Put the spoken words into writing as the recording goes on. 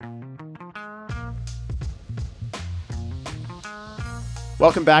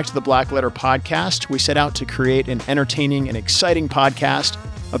Welcome back to the Black Letter Podcast. We set out to create an entertaining and exciting podcast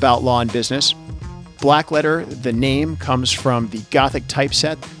about law and business. Black Letter, the name, comes from the Gothic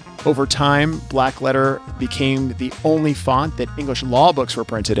typeset. Over time, Black Letter became the only font that English law books were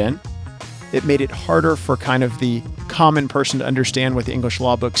printed in. It made it harder for kind of the common person to understand what the English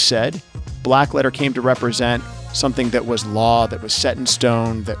law books said. Black Letter came to represent something that was law, that was set in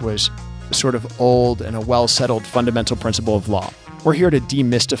stone, that was a sort of old and a well-settled fundamental principle of law. We're here to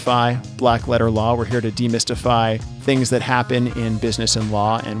demystify black letter law. We're here to demystify things that happen in business and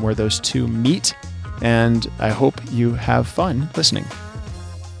law and where those two meet. And I hope you have fun listening.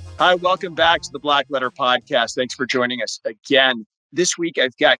 Hi, welcome back to the Black Letter Podcast. Thanks for joining us again. This week,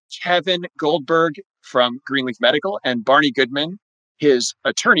 I've got Kevin Goldberg from Greenleaf Medical and Barney Goodman, his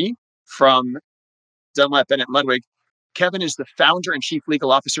attorney from Dunlap Bennett Ludwig. Kevin is the founder and chief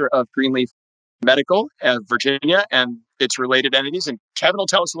legal officer of Greenleaf Medical of Virginia and its related entities. And Kevin will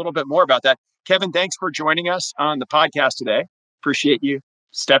tell us a little bit more about that. Kevin, thanks for joining us on the podcast today. Appreciate you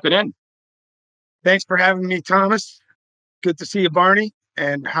stepping in. Thanks for having me, Thomas. Good to see you, Barney.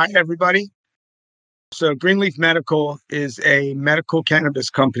 And hi, everybody. So Greenleaf Medical is a medical cannabis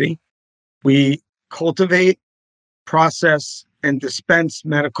company. We cultivate, process, and dispense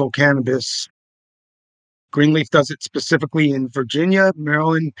medical cannabis. Greenleaf does it specifically in Virginia,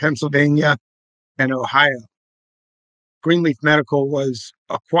 Maryland, Pennsylvania, and Ohio. Greenleaf Medical was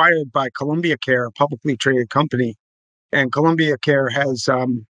acquired by Columbia Care, a publicly traded company, and Columbia Care has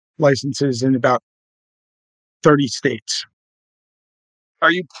licenses in about 30 states.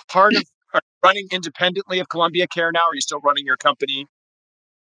 Are you running independently of Columbia Care now? Are you still running your company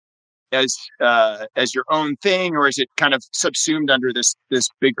as your own thing, or is it kind of subsumed under this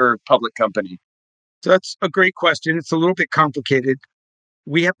bigger public company? So that's a great question. It's a little bit complicated.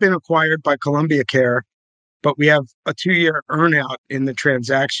 We have been acquired by Columbia Care, but we have a 2-year earnout in the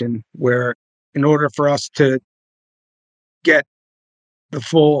transaction where in order for us to get the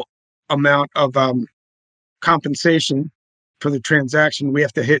full amount of compensation for the transaction, we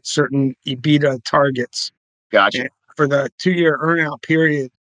have to hit certain EBITDA targets. Gotcha. And for the 2-year earnout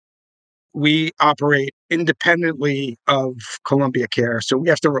period, we operate independently of Columbia Care. So we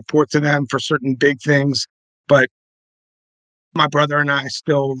have to report to them for certain big things, but my brother and I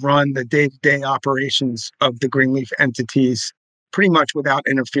still run the day-to-day operations of the Greenleaf entities pretty much without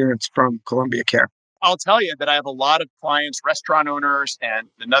interference from Columbia Care. I'll tell you that I have a lot of clients, restaurant owners, and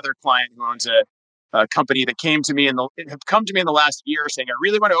another client who owns a company that have come to me in the last year saying, I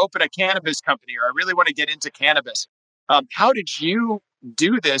really want to open a cannabis company, or I really want to get into cannabis. How did you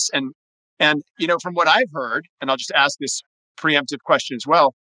do this? And from what I've heard, and I'll just ask this preemptive question as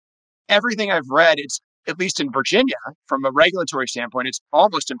well, everything I've read, it's, at least in Virginia, from a regulatory standpoint, it's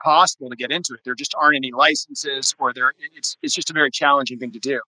almost impossible to get into it. There just aren't any licenses, or it's just a very challenging thing to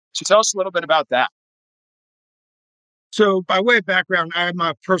do. So tell us a little bit about that. So by way of background, I'm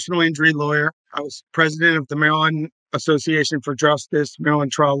a personal injury lawyer. I was president of the Maryland Association for Justice,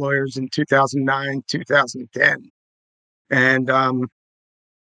 Maryland Trial Lawyers in 2009, 2010. And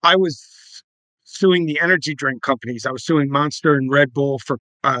I was suing the energy drink companies. I was suing Monster and Red Bull for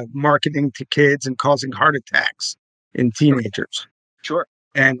marketing to kids and causing heart attacks in teenagers. Sure.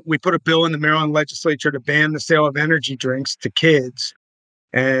 And we put a bill in the Maryland legislature to ban the sale of energy drinks to kids.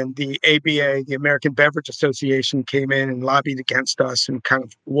 And the ABA, the American Beverage Association, came in and lobbied against us and kind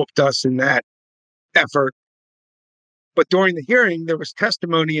of whooped us in that effort. But during the hearing, there was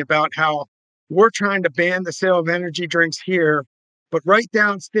testimony about how we're trying to ban the sale of energy drinks here, but right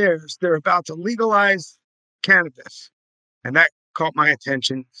downstairs, they're about to legalize cannabis. And that caught my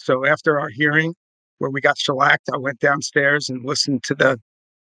attention. So after our hearing, where we got shellacked, I went downstairs and listened to the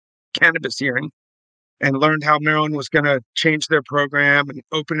cannabis hearing and learned how Maryland was going to change their program and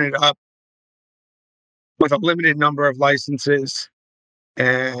open it up with a limited number of licenses.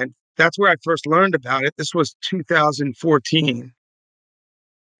 And that's where I first learned about it. This was 2014.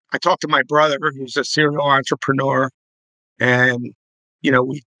 I talked to my brother, who's a serial entrepreneur, and,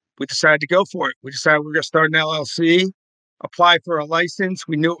 we decided to go for it. We decided we were going to start an LLC, apply for a license.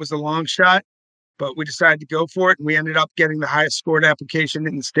 We knew it was a long shot, but we decided to go for it. And we ended up getting the highest scored application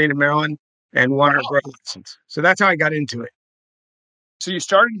in the state of Maryland and won our grow license. So that's how I got into it. So you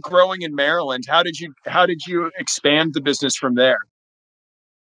started growing in Maryland. How did you expand the business from there?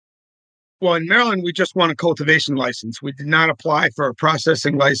 Well, in Maryland, we just won a cultivation license. We did not apply for a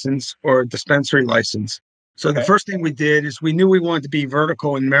processing license or a dispensary license. So the first thing we did is we knew we wanted to be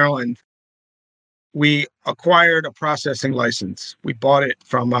vertical in Maryland. We acquired a processing license. We bought it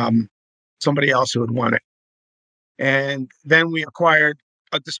from somebody else who had won it. And then we acquired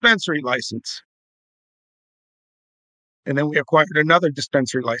a dispensary license. And then we acquired another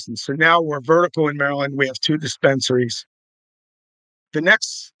dispensary license. So now we're vertical in Maryland. We have 2 dispensaries. The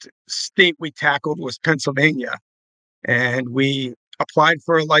next state we tackled was Pennsylvania. And we applied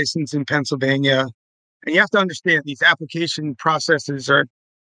for a license in Pennsylvania. And you have to understand these application processes are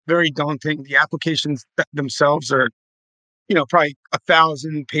very daunting. The applications themselves are, probably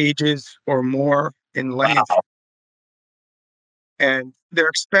 1,000 pages or more in length. Wow. And they're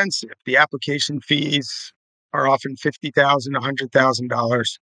expensive. The application fees are often $50,000, $100,000.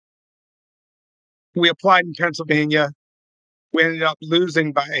 We applied in Pennsylvania. We ended up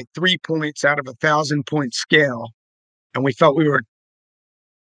losing by 3 points out of a 1,000-point scale. And we felt we were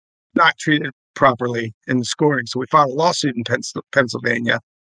not treated properly in the scoring. So we filed a lawsuit in Pennsylvania.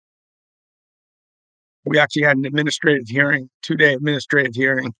 We actually had an administrative hearing, 2-day administrative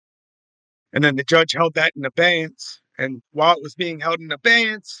hearing. And then the judge held that in abeyance. And while it was being held in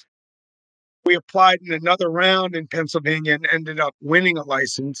abeyance, we applied in another round in Pennsylvania and ended up winning a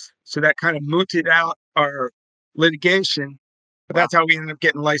license. So that kind of mooted out our litigation. But that's how we ended up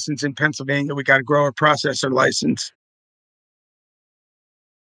getting licensed in Pennsylvania. We got a grower processor license.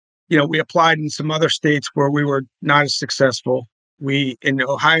 We applied in some other states where we were not as successful. In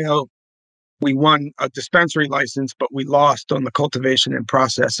Ohio, we won a dispensary license, but we lost on the cultivation and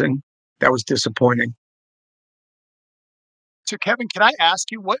processing. That was disappointing. So, Kevin, can I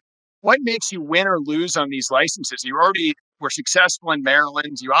ask you what makes you win or lose on these licenses? You already were successful in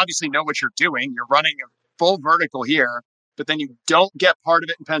Maryland. You obviously know what you're doing. You're running a full vertical here, but then you don't get part of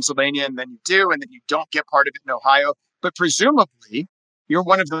it in Pennsylvania, and then you do, and then you don't get part of it in Ohio. But presumably, you're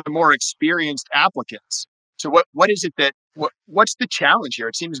one of the more experienced applicants. So what is it what's the challenge here?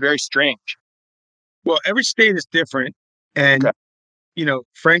 It seems very strange. Well, every state is different. And,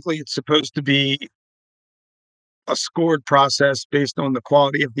 frankly, it's supposed to be a scored process based on the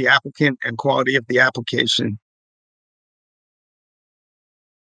quality of the applicant and quality of the application.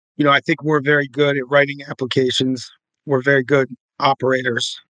 I think we're very good at writing applications. We're very good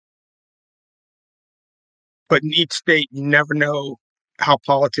operators. But in each state, you never know how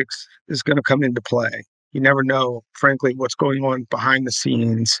politics is going to come into play. You never know, frankly, what's going on behind the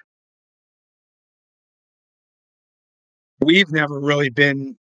scenes. We've never really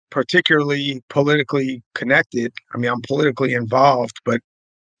been particularly politically connected. I mean, I'm politically involved, but,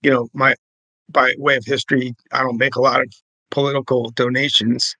 by way of history, I don't make a lot of political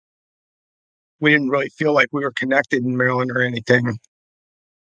donations. We didn't really feel like we were connected in Maryland or anything.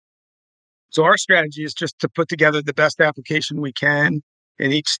 So our strategy is just to put together the best application we can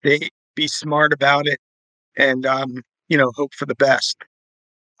in each state, be smart about it, and, hope for the best.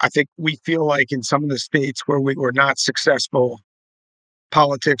 I think we feel like in some of the states where we were not successful,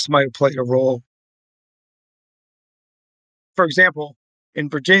 politics might have played a role. For example, in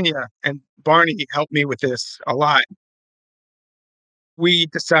Virginia, and Barney helped me with this a lot, we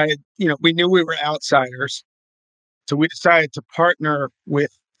decided, we knew we were outsiders. So we decided to partner with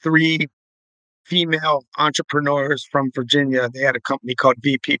 3 female entrepreneurs from Virginia. They had a company called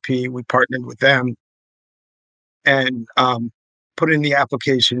VPP. We partnered with them and put in the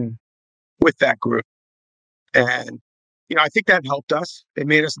application with that group. And, I think that helped us. It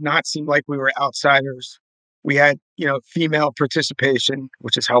made us not seem like we were outsiders. We had, female participation,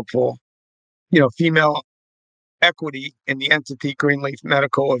 which is helpful, female equity in the entity Greenleaf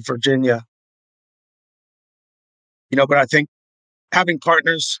Medical of Virginia. But I think having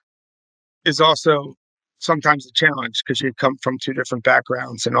partners is also sometimes a challenge because you come from 2 different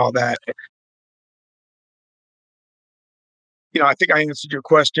backgrounds and all that. I think I answered your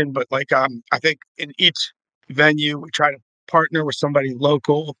question, but I think in each venue, we try to partner with somebody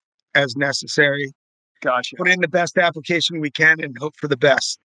local as necessary. Gotcha. Put in the best application we can and hope for the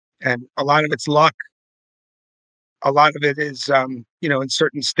best. And a lot of it's luck. A lot of it is, in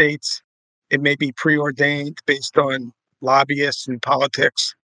certain states, it may be preordained based on lobbyists and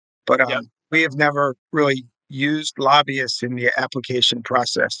politics. But we have never really used lobbyists in the application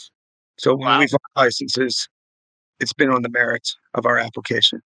process. So when we've got licenses, it's been on the merits of our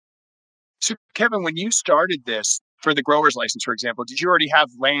application. So, Kevin, when you started this for the grower's license, for example, did you already have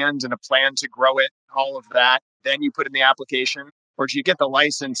land and a plan to grow it, all of that? Then you put in the application? Or did you get the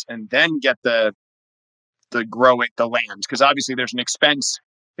license and then get the growing the land? Because obviously there's an expense.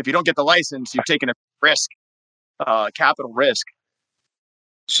 If you don't get the license, you've taken a risk, capital risk.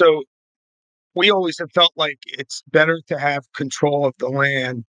 So we always have felt like it's better to have control of the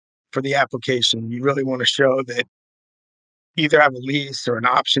land for the application. You really want to show that you either have a lease or an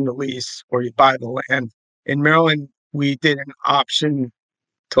option to lease, or you buy the land. In Maryland, we did an option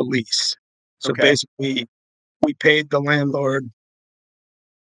to lease. So basically, we paid the landlord,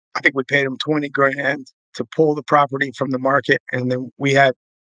 I think we paid him $20,000, to pull the property from the market, and then we had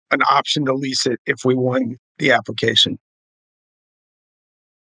an option to lease it if we won the application.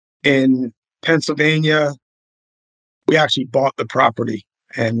 In Pennsylvania, we actually bought the property,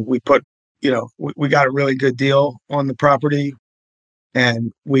 and we put, we got a really good deal on the property,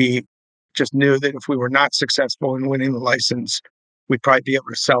 and we just knew that if we were not successful in winning the license, we'd probably be able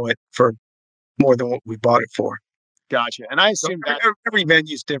to sell it for more than what we bought it for. Gotcha. And I assume that every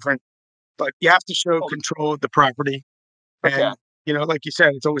venue is different, but you have to show control of the property. Okay. And, like you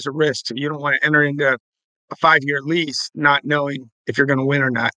said, it's always a risk. You don't want to enter into a 5-year lease not knowing if you're going to win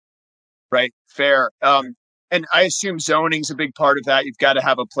or not. Right. Fair. And I assume zoning is a big part of that. You've got to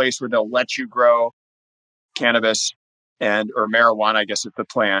have a place where they'll let you grow cannabis or marijuana, I guess, at the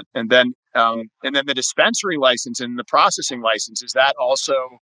plant. And then the dispensary license and the processing license, is that also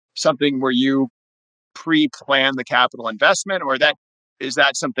something where you pre-plan the capital investment, or is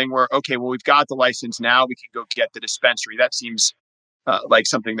that something where, okay, well, we've got the license now, we can go get the dispensary? That seems like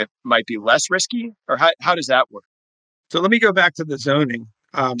something that might be less risky, or how does that work? So let me go back to the zoning.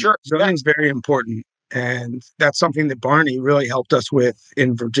 Sure. Zoning is very important. And that's something that Barney really helped us with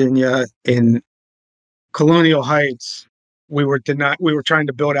in Virginia. In Colonial Heights, we were trying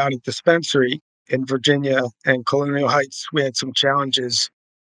to build out a dispensary in Virginia, and Colonial Heights, we had some challenges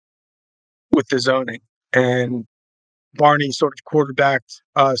with the zoning. And Barney sort of quarterbacked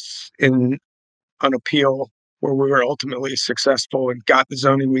us in an appeal where we were ultimately successful and got the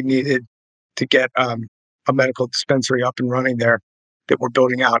zoning we needed to get a medical dispensary up and running there that we're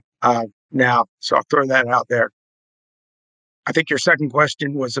building out now. So I'll throw that out there. I think your second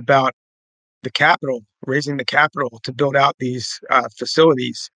question was about the capital, raising the capital to build out these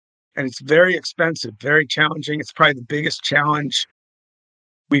facilities. And it's very expensive, very challenging. It's probably the biggest challenge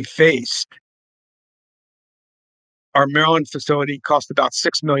we've faced. Our Maryland facility cost about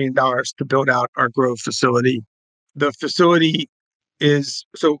 $6 million to build out our Grove facility. The facility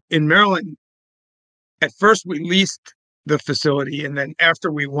so in Maryland, at first we leased the facility, and then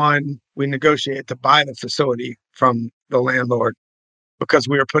after we won, we negotiated to buy the facility from the landlord because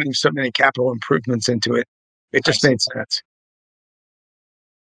we were putting so many capital improvements into it. It just made sense.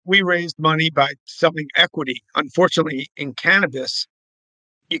 We raised money by selling equity. Unfortunately, in cannabis,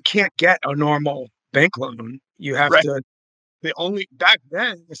 you can't get a normal bank loan. You have to, back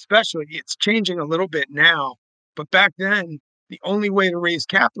then, especially, it's changing a little bit now, but back then, the only way to raise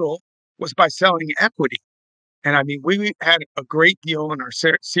capital was by selling equity. And I mean, we had a great deal in our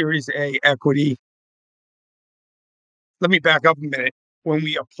Series A equity. Let me back up a minute. When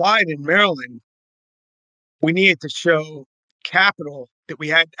we applied in Maryland, we needed to show capital, that we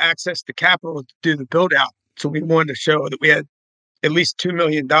had access to capital to do the build out. So we wanted to show that we had at least $2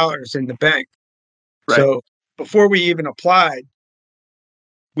 million in the bank. Right. So before we even applied,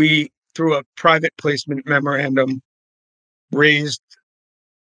 we, through a private placement memorandum, raised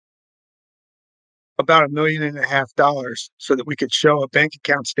about $1.5 million so that we could show a bank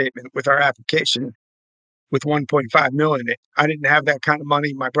account statement with our application with $1.5 million in it. I didn't have that kind of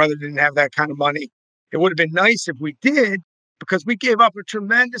money. My brother didn't have that kind of money. It would have been nice if we did, because we gave up a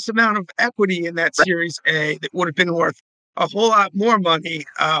tremendous amount of equity in that Series A that would have been worth a whole lot more money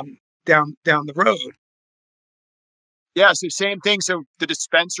down the road. Yeah, so same thing. So the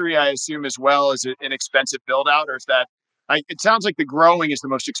dispensary, I assume, as well, is an expensive build out, or is that? It sounds like the growing is the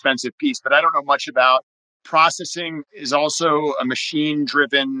most expensive piece, but I don't know much about processing. Is also a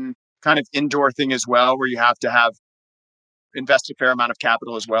machine-driven kind of indoor thing as well, where you have to invest a fair amount of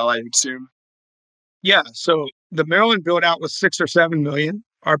capital as well, I assume. Yeah. So the Maryland build out was $6 or $7 million.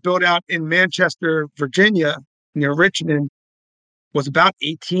 Our build out in Manchester, Virginia, near Richmond, was about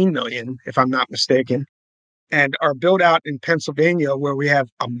 $18 million, if I'm not mistaken. And our build out in Pennsylvania, where we have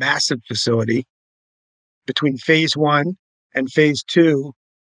a massive facility, between phase 1 and phase 2,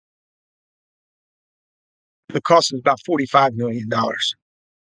 the cost is about $45 million.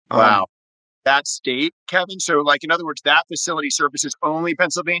 Wow. That state, Kevin? So, like, in other words, that facility services only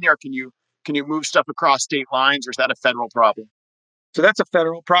Pennsylvania, or can you move stuff across state lines, or is that a federal problem? So that's a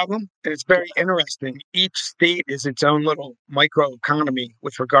federal problem, and it's very interesting. Each state is its own little microeconomy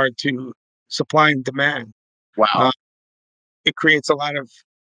with regard to supply and demand. Wow. It creates a lot of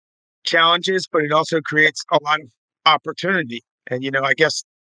challenges, but it also creates a lot of opportunity. And, I guess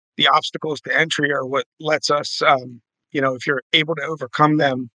the obstacles to entry are what lets us, if you're able to overcome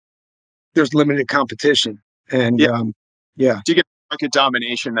them, there's limited competition. And you get market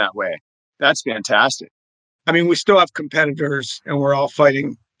domination that way. That's fantastic. I mean, we still have competitors, and we're all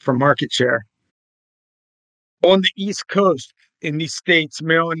fighting for market share. On the East Coast, in these states,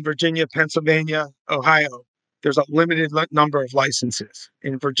 Maryland, Virginia, Pennsylvania, Ohio, there's a limited number of licenses.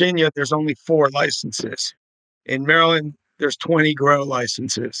 In Virginia, there's only 4 licenses. In Maryland, there's 20 grow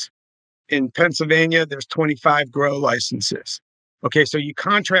licenses. In Pennsylvania, there's 25 grow licenses. Okay, so you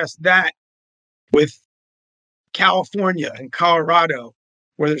contrast that with California and Colorado,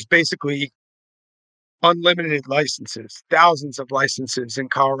 where there's basically unlimited licenses, thousands of licenses in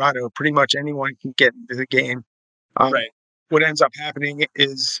Colorado. Pretty much anyone can get into the game. Right. What ends up happening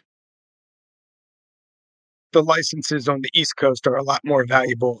is the licenses on the East Coast are a lot more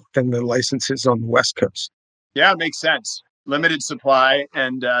valuable than the licenses on the West Coast. Yeah, it makes sense. Limited supply.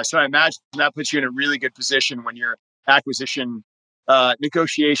 And so I imagine that puts you in a really good position when your acquisition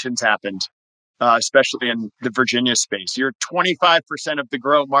negotiations happened, especially in the Virginia space. You're 25% of the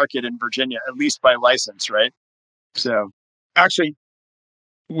grow market in Virginia, at least by license, right? So actually,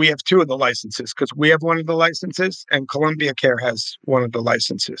 we have 2 of the licenses because we have one of the licenses and Columbia Care has one of the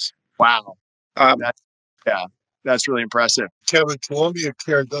licenses. Wow. That's really impressive. Kevin, Columbia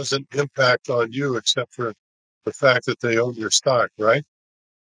Care doesn't impact on you except for the fact that they own your stock, right?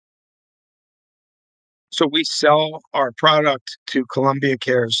 So we sell our product to Columbia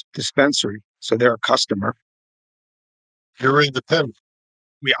Care's dispensary. So they're a customer. You're independent.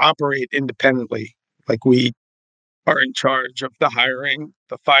 We operate independently. Like we are in charge of the hiring,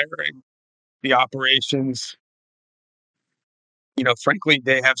 the firing, the operations. Frankly,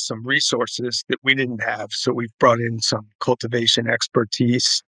 they have some resources that we didn't have. So we've brought in some cultivation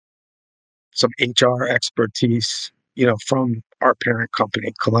expertise, some HR expertise, from our parent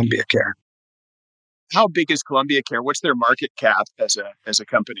company, Columbia Care. How big is Columbia Care? What's their market cap as a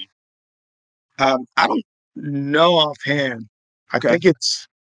company? I don't know offhand. I think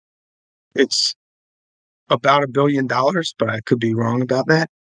it's about $1 billion, but I could be wrong about that.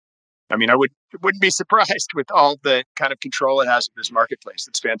 I mean, I wouldn't be surprised with all the kind of control it has of this marketplace.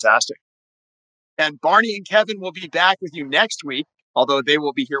 That's fantastic. And Barney and Kevin will be back with you next week, although they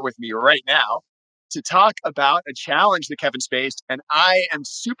will be here with me right now to talk about a challenge that Kevin's faced. And I am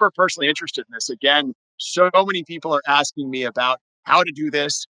super personally interested in this. Again, so many people are asking me about how to do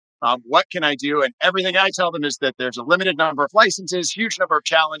this. What can I do? And everything I tell them is that there's a limited number of licenses, huge number of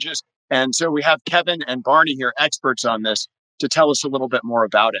challenges. And so we have Kevin and Barney here, experts on this, to tell us a little bit more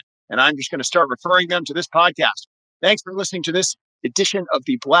about it. And I'm just going to start referring them to this podcast. Thanks for listening to this edition of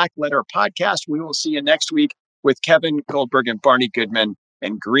the Black Letter Podcast. We will see you next week with Kevin Goldberg and Barney Goodman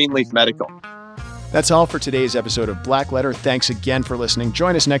and Greenleaf Medical. That's all for today's episode of Black Letter. Thanks again for listening.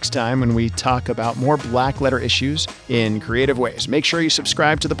 Join us next time when we talk about more Black Letter issues in creative ways. Make sure you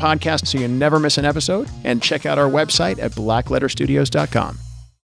subscribe to the podcast so you never miss an episode, and check out our website at blackletterstudios.com.